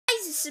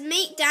it's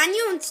me,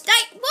 Daniel, and today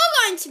we're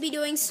going to be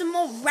doing some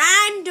more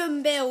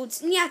random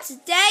builds. And yeah,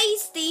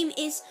 today's theme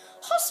is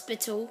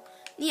hospital.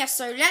 Yeah,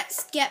 so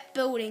let's get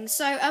building.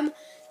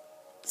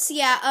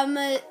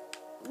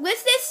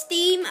 With this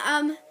theme,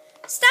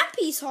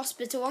 Stampy's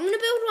hospital. I'm gonna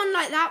build one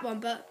like that one,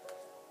 but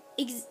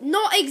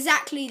not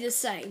exactly the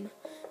same.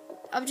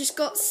 I've just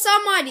got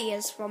some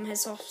ideas from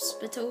his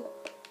hospital.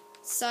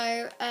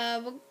 So,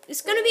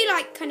 it's going to be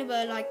like kind of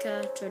a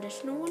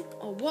traditional one.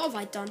 Oh, what have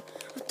I done?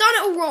 I've done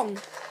it all wrong.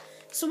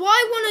 So what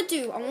I want to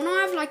do, I want to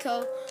have like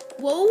a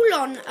wall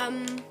on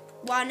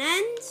one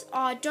end. Oh,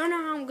 I don't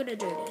know how I'm going to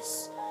do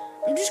this.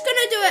 I'm just going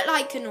to do it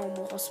like a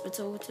normal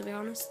hospital, to be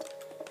honest.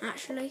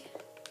 Actually.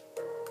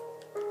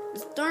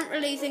 Just don't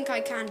really think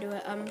I can do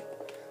it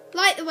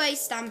like the way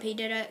Stampy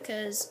did it,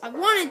 because I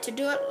wanted to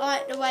do it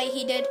like the way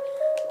he did,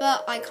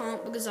 but I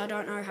can't because I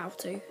don't know how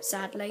to,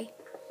 sadly.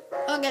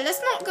 Okay, let's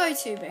not go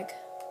too big.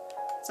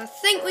 So I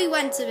think we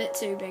went a bit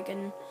too big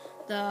in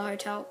the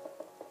hotel,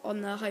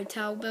 on the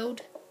hotel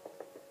build.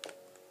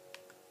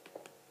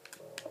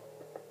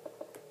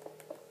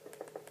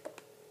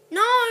 No!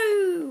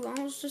 I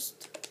was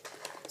just...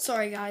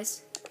 Sorry,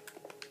 guys.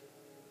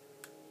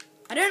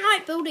 I don't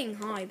like building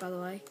high, by the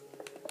way.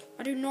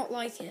 I do not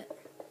like it.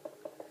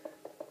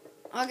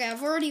 Okay,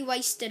 I've already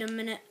wasted a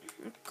minute.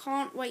 I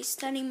can't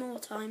waste any more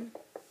time.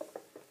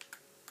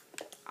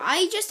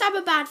 I just have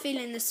a bad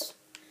feeling this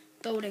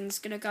building's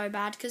going to go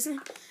bad, because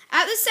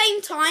at the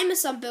same time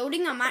as I'm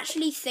building, I'm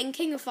actually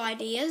thinking of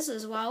ideas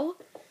as well.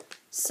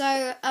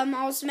 So,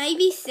 I was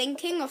maybe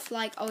thinking of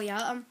like,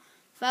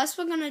 first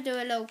we're going to do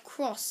a little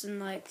cross in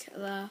like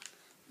where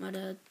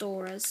the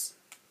door is,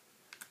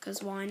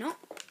 because why not?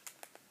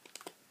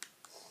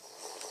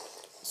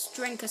 Let's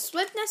drink a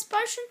swiftness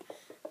potion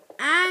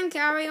and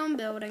carry on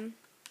building.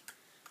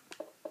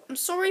 I'm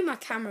sorry my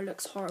camera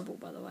looks horrible,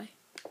 by the way.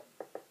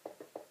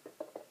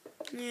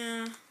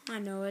 Yeah, I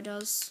know it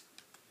does.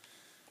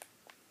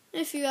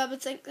 If you ever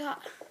think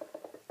that.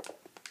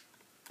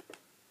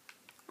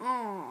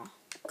 Oh,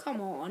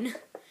 come on.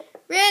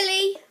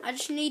 Really? I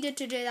just needed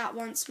to do that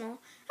once more.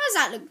 How's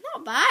that look?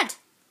 Not bad.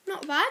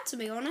 Not bad, to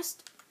be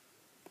honest.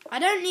 I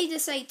don't need to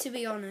say to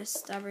be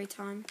honest every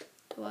time,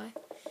 do I?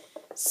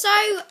 So,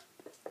 I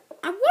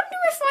wonder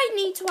if I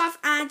need to have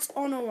ads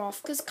on or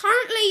off. Because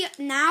currently,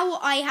 now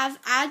I have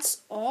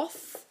ads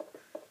off.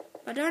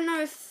 I don't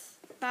know if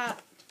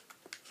that...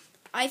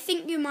 I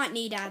think you might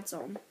need ads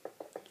on.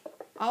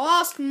 I'll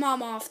ask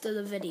Mum after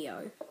the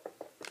video.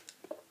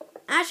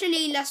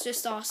 Actually, let's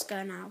just ask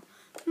her now.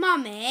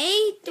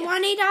 Mummy, do I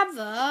need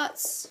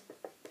adverts?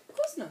 Of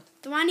course not.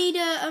 Do I need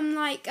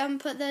to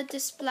put the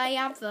display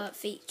advert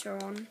feature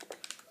on?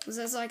 Because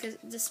there's like a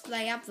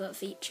display advert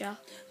feature.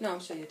 No, I'm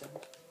sure you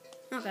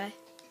don't. Okay.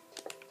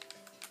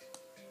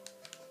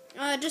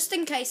 Just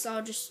in case,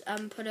 I'll just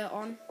put it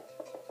on.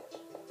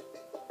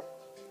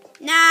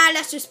 Nah,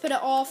 let's just put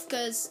it off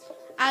because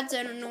ads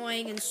are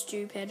annoying and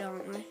stupid,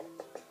 aren't they?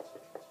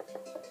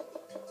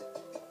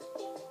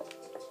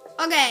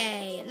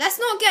 Okay, let's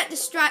not get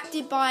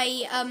distracted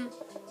by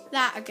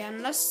that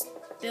again. Let's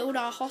build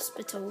our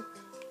hospital.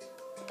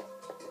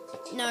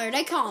 No,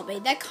 they can't be.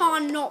 There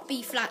cannot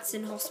be flats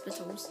in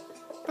hospitals.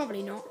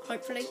 Probably not,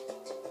 hopefully.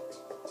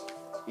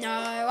 No,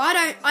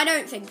 I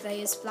don't think there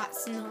is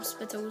flats in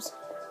hospitals.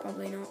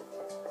 Probably not.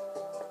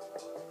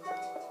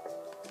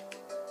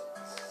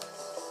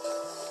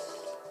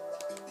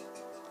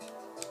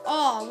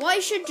 Oh, what I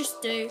should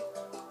just do,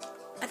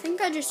 I think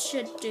I just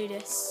should do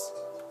this.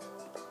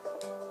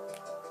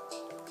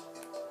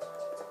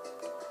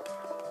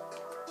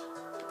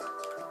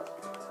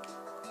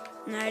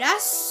 No,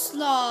 that's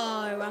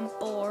slow and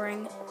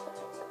boring.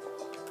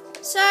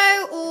 So,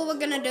 all we're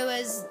going to do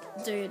is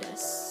do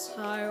this.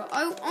 So,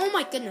 oh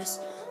my goodness.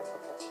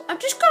 I've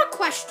just got a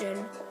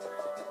question.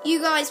 You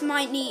guys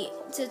might need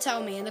to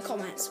tell me in the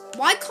comments.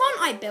 Why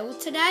can't I build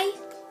today?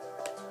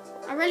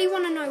 I really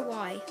want to know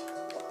why.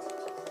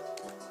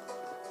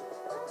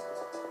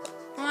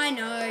 I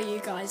know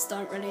you guys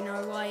don't really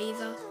know why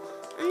either.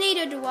 And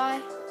neither do I.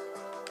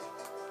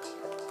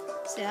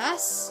 See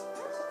this?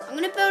 I'm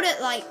going to build it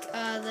like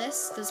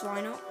this, because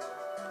why not?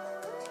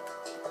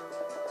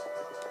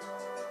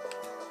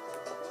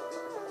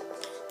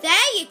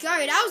 There you go.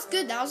 That was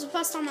good. That was the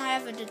first time I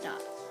ever did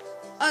that.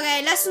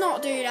 Okay, let's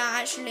not do that.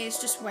 Actually, it's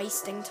just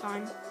wasting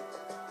time.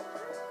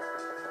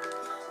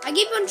 I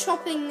keep on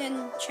chopping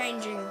and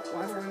changing,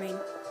 whatever I mean.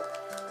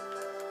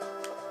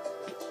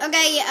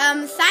 Okay,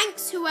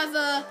 thanks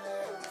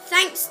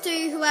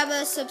to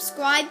whoever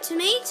subscribed to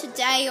me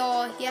today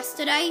or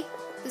yesterday,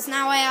 because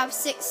now I have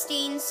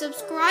 16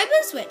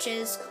 subscribers, which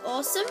is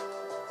awesome.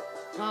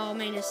 Well, I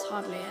mean, it's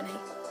hardly any.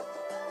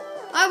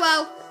 Oh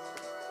well.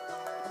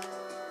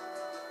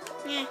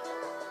 Yeah.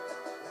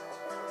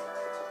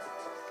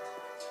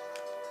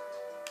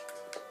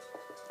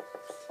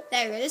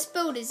 There we go, this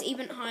build is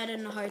even higher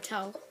than the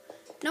hotel.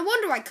 No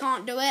wonder I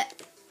can't do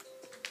it.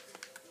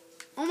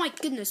 Oh my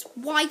goodness,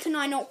 why can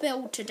I not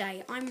build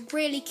today? I'm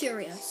really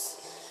curious.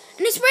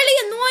 And it's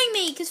really annoying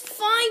me, because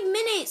 5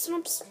 minutes and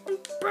I'm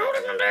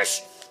building on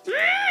this.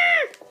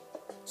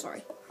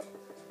 Sorry.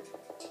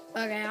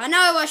 Okay, I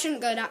know I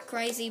shouldn't go that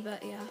crazy,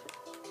 but yeah.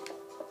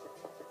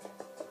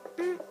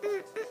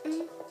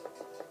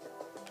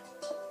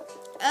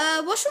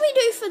 What should we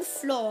do for the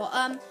floor?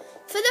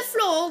 For the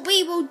floor,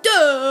 we will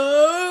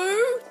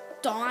do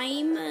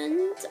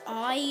diamond,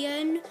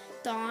 iron,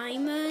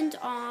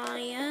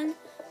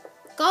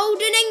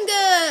 golden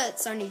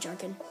ingots. Only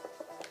joking.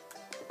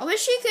 I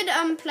wish you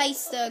could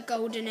place the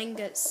golden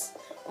ingots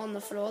on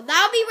the floor.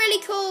 That would be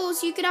really cool.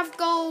 So you could have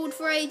gold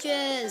for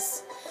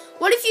ages.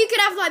 What if you could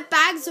have like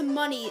bags of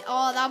money?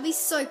 Oh, that would be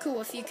so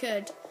cool if you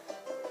could.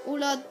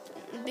 All I'd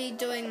be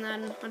doing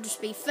then, I'd just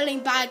be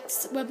filling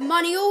bags with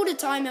money all the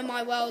time in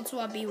my world, so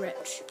I'd be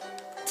rich.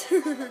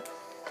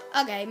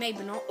 Okay,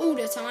 maybe not all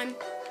the time.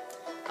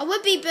 I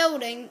would be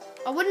building.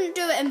 I wouldn't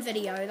do it in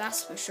video,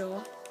 that's for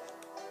sure.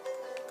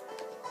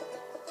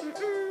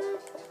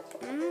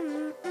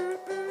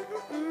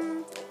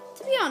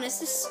 To be honest,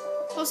 this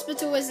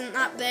hospital isn't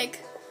that big.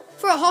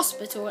 For a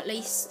hospital, at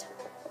least.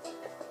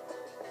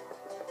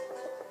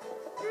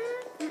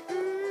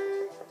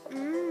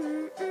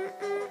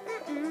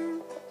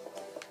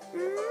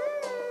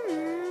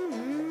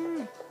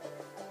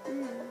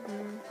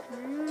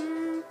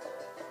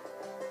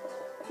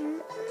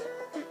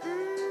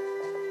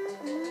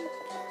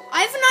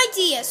 I have an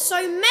idea,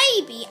 so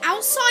maybe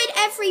outside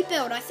every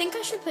build, I think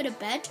I should put a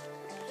bed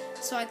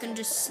so I can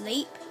just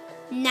sleep.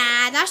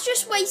 Nah, that's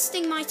just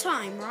wasting my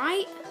time,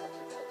 right?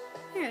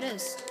 Here it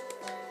is.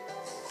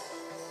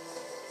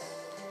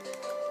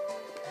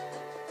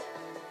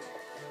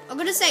 I'm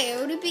gonna say it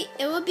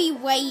would be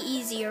way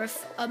easier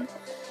if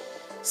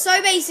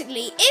so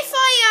basically if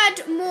I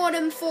had more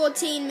than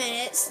 14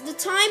 minutes, the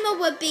timer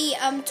would be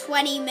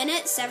 20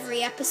 minutes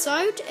every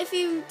episode, if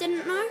you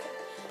didn't know.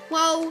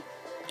 Well,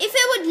 if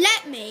it would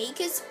let me,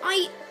 because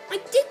I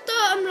did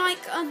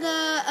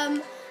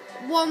the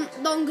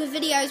want longer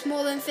videos,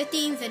 more than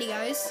 15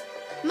 videos.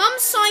 Mum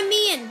signed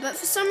me in, but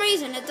for some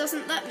reason it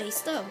doesn't let me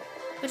still,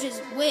 which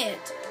is weird.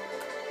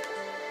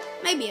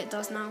 Maybe it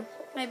does now.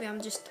 Maybe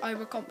I'm just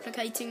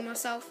overcomplicating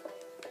myself,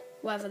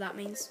 whatever that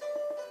means.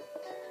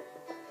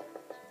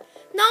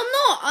 No,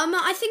 I'm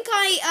not. I think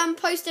I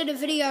posted a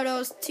video that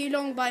was too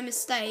long by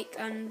mistake,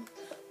 and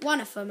one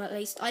of them at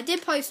least. I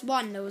did post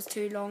one that was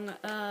too long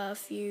a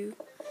few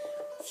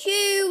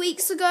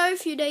weeks ago, a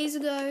few days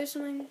ago,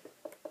 something.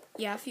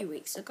 Yeah, a few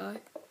weeks ago.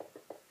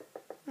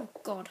 Oh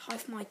God,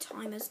 half my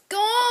time is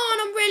gone.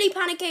 I'm really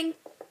panicking.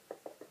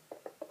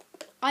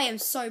 I am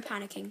so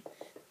panicking.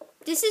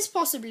 This has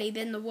possibly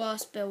been the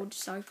worst build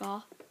so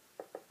far.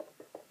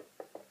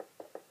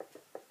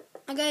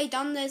 Okay,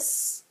 done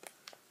this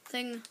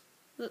thing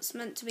that's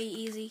meant to be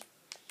easy.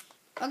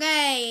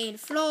 Okay,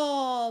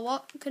 floor.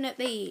 What can it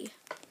be?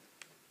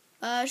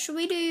 Should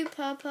we do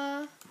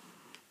purple?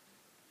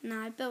 No,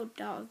 I built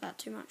out of that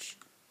too much.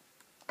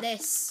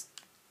 This.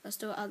 Let's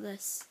do it at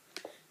this.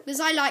 Because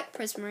I like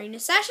prismarine.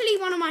 It's actually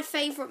one of my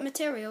favourite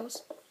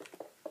materials.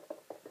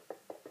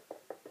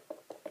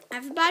 I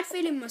have a bad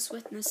feeling my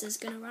swiftness is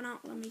going to run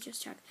out. Let me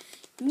just check.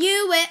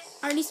 Knew it!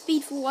 Only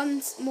speed for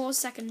 1 more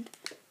second.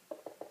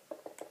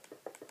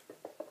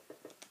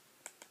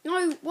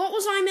 No, what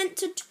was I meant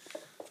to do?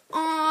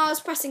 Oh, I was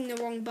pressing the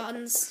wrong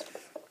buttons.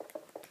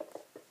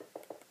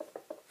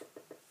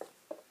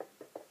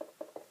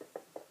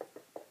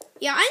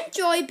 Yeah, I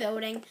enjoy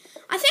building.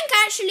 I think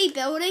actually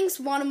building's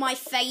one of my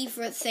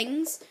favourite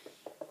things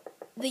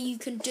that you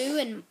can do.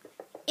 And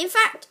in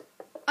fact,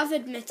 I've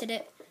admitted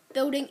it.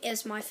 Building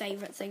is my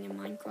favourite thing in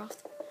Minecraft.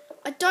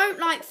 I don't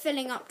like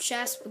filling up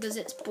chests because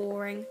it's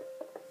boring.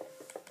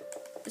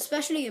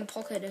 Especially in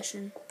Pocket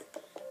Edition.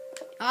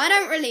 I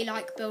don't really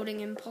like building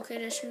in Pocket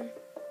Edition,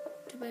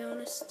 to be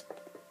honest.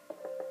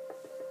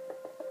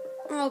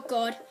 Oh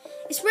God.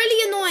 It's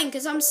really annoying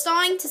because I'm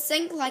starting to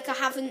think like I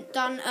haven't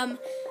done,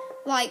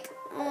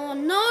 oh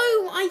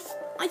no,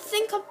 I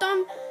think I've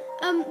done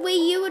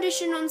Wii U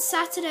Edition on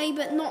Saturday,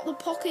 but not the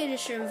Pocket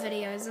Edition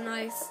videos, and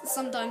I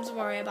sometimes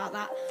worry about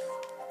that.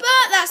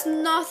 But that's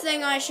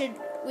nothing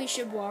we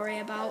should worry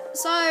about.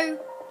 So,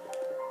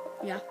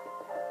 yeah.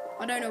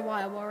 I don't know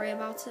why I worry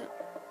about it.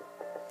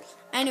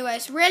 Anyway,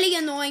 it's really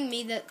annoying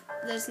me that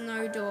there's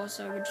no door,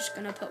 so we're just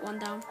going to put one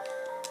down.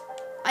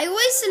 I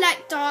always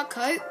select dark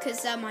oak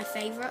because they're my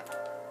favourite.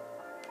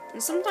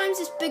 And sometimes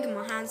it's big in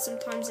my hand,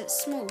 sometimes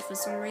it's small for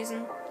some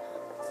reason.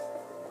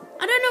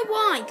 I don't know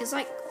why, because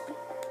like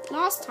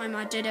last time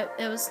I did it,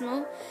 it was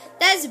small.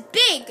 There's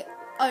big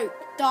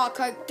dark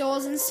oak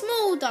doors and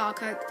small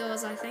dark oak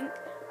doors, I think.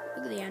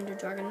 Look at the Ender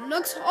Dragon. It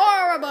looks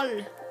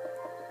horrible.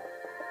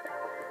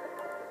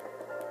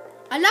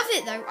 I love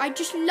it though. I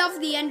just love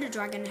the Ender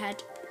Dragon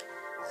head.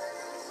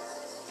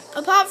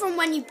 Apart from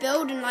when you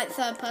build in like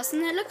third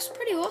person, it looks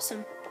pretty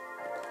awesome,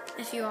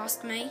 if you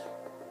ask me.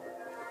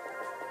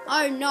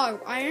 Oh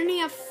no, I only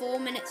have 4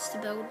 minutes to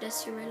build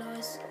this, you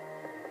realise?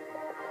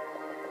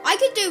 I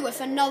could do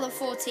with another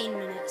 14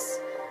 minutes.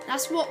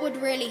 That's what would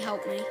really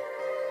help me.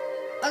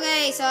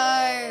 Okay,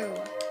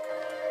 so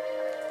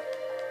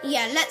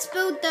yeah, let's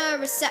build the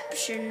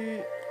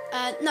reception.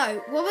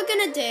 No, what we're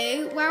gonna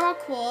do, where are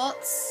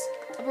quartz?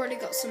 I've already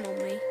got some on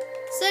me.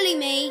 Silly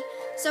me.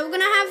 So we're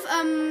gonna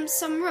have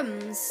some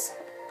rooms.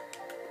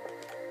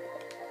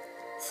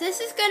 So this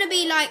is gonna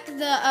be like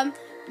the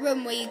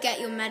room where you get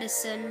your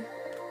medicine.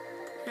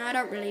 Now, I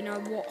don't really know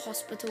what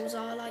hospitals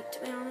are like, to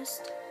be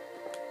honest.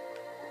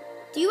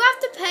 Do you have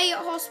to pay at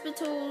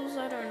hospitals?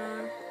 I don't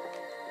know.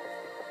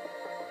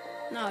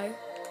 No.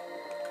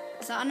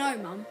 Is that a no,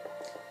 Mum?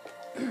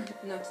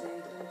 Not in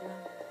England,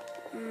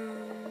 no.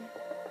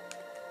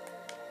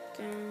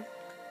 Okay.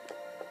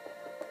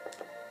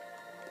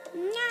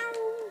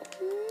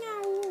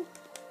 No.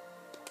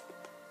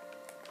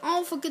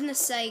 Oh, for goodness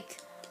sake.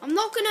 I'm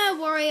not going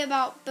to worry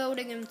about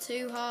building them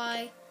too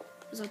high,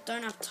 because I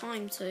don't have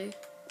time to.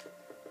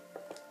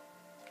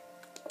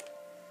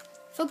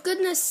 For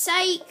goodness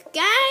sake,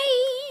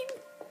 game!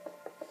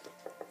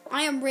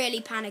 I am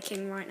really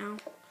panicking right now.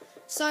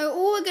 So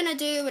all we're going to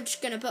do, we're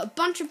just going to put a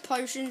bunch of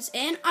potions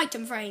in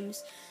item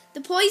frames.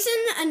 The poison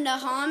and the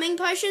harming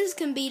potions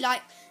can be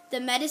like the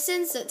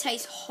medicines that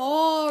taste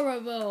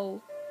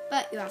horrible,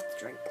 but you have to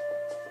drink.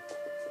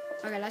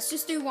 Okay, let's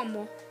just do one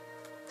more.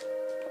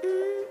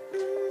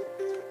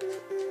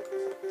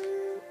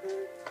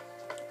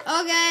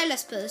 Okay,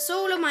 let's put this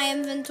all in my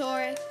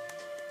inventory.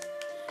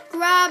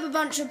 Grab a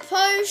bunch of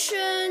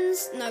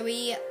potions. No,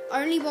 we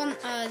only want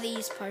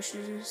these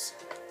potions.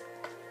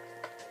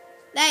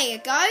 There you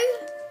go.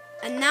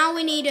 And now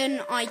we need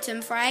an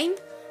item frame.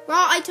 There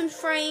are item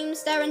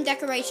frames. They're in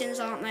decorations,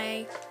 aren't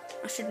they?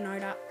 I should know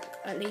that,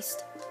 at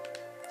least.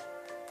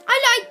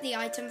 I like the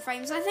item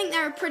frames. I think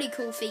they're a pretty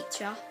cool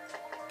feature.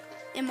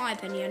 In my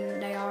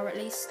opinion, they are, at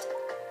least.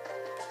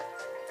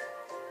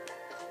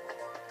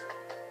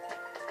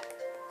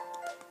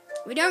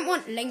 We don't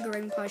want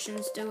lingering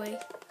potions, do we?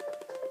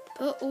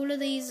 Put all of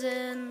these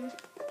in.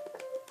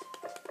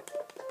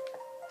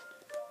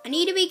 I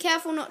need to be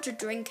careful not to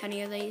drink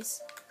any of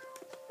these.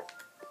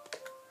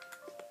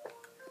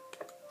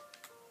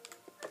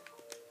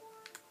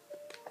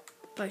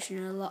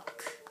 Potion of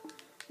luck.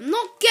 I'm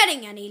not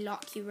getting any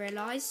luck, you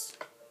realise.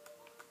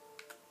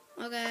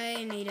 Okay,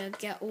 I need to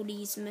get all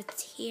these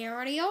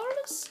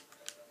materials.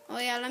 Oh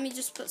yeah, let me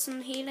just put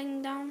some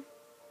healing down.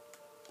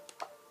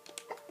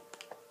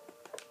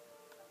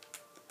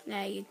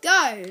 There you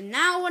go.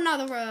 Now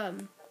another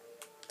room.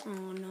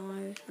 Oh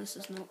no, this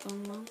has not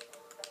gone well.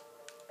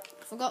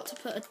 I forgot to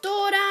put a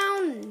door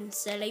down.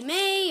 Silly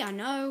me. I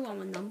know,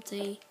 I'm a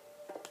numpty.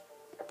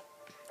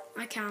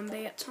 I can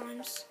be at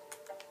times.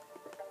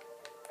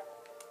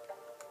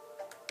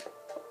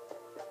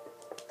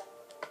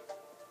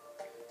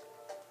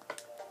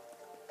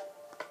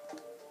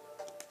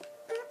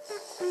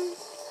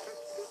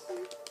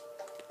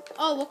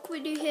 Oh, what can we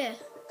do here?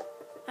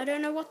 I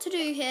don't know what to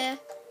do here.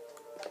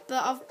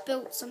 But I've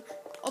built some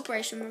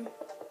operation room.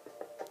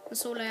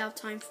 That's all I have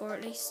time for,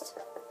 at least.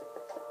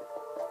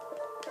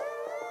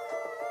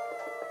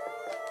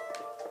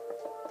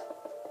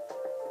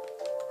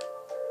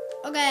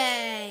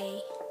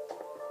 Okay.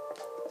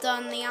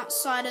 Done the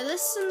outside of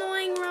this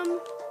annoying room.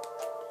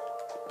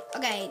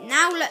 Okay,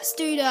 now let's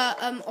do the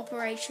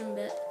operation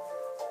bit.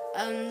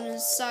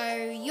 So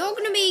you're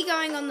gonna be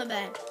going on the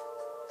bed.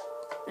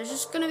 There's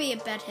just gonna be a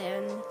bed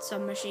here and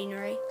some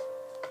machinery.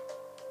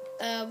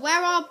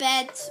 Where are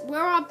beds?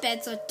 Where are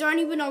beds? I don't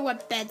even know where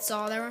beds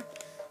are.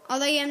 Are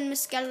they in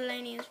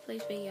miscellaneous?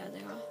 Please be. Yeah,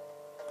 they are.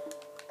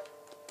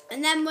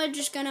 And then we're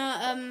just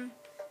gonna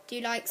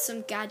do like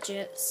some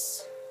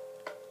gadgets.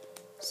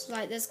 So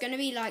like, there's gonna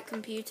be like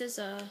computers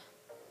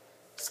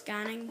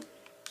scanning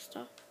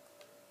stuff.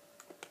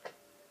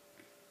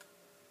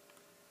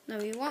 No,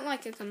 we want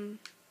like a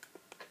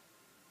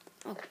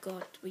Oh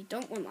god, we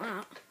don't want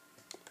that.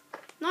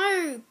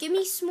 No, give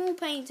me small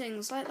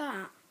paintings like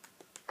that.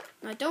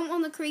 I don't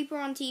want the creeper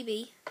on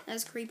TV.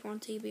 There's creeper on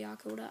TV, I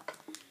call that.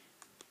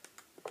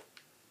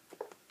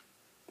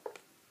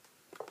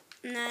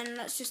 And then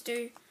let's just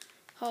do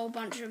a whole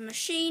bunch of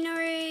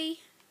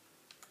machinery.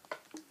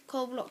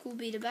 Coal block will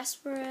be the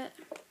best for it.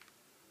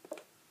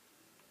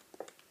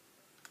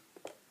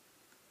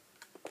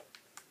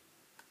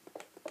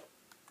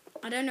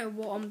 I don't know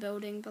what I'm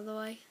building, by the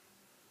way.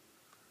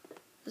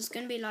 There's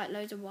going to be like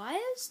loads of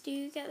wires. Do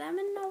you get them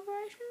in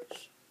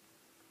operations?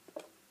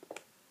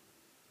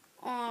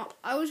 Oh,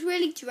 I was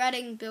really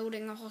dreading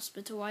building a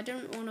hospital. I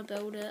didn't want to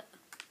build it.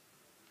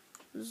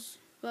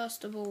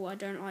 First of all, I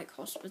don't like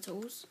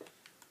hospitals.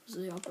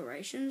 The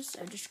operations,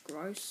 they're just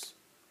gross.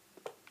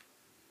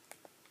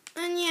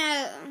 And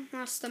yeah,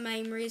 that's the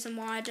main reason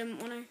why I didn't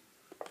want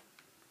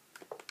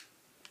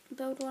to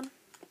build one.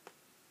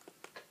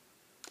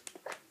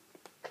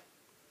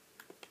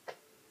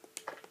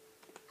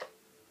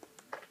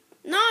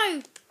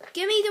 No!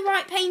 Give me the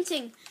right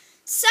painting.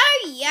 So,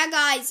 yeah,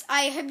 guys,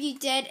 I hope you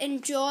did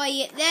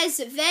enjoy this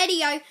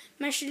video.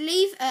 Make sure to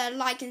leave a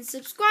like and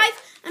subscribe,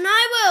 and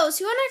I will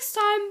see you next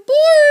time.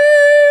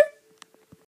 Bye!